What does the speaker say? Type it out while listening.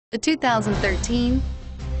The 2013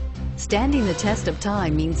 standing the test of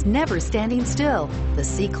time means never standing still. The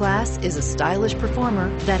C-Class is a stylish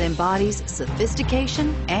performer that embodies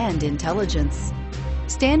sophistication and intelligence.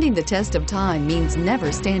 Standing the test of time means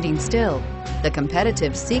never standing still. The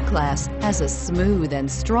competitive C-Class has a smooth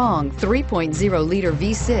and strong 3.0-liter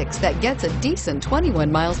V6 that gets a decent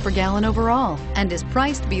 21 miles per gallon overall and is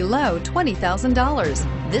priced below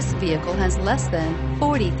 $20,000. This vehicle has less than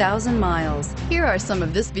 40,000 miles. Here are some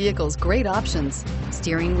of this vehicle's great options: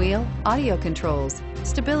 steering wheel audio controls,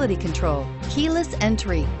 stability control, keyless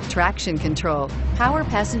entry, traction control, power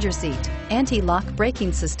passenger seat, anti-lock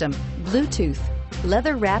braking system, Bluetooth,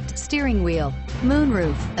 leather-wrapped steering wheel,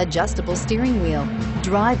 moonroof, adjustable steering wheel.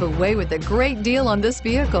 Drive away with a great deal on this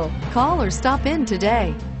vehicle. Call or stop in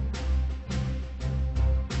today.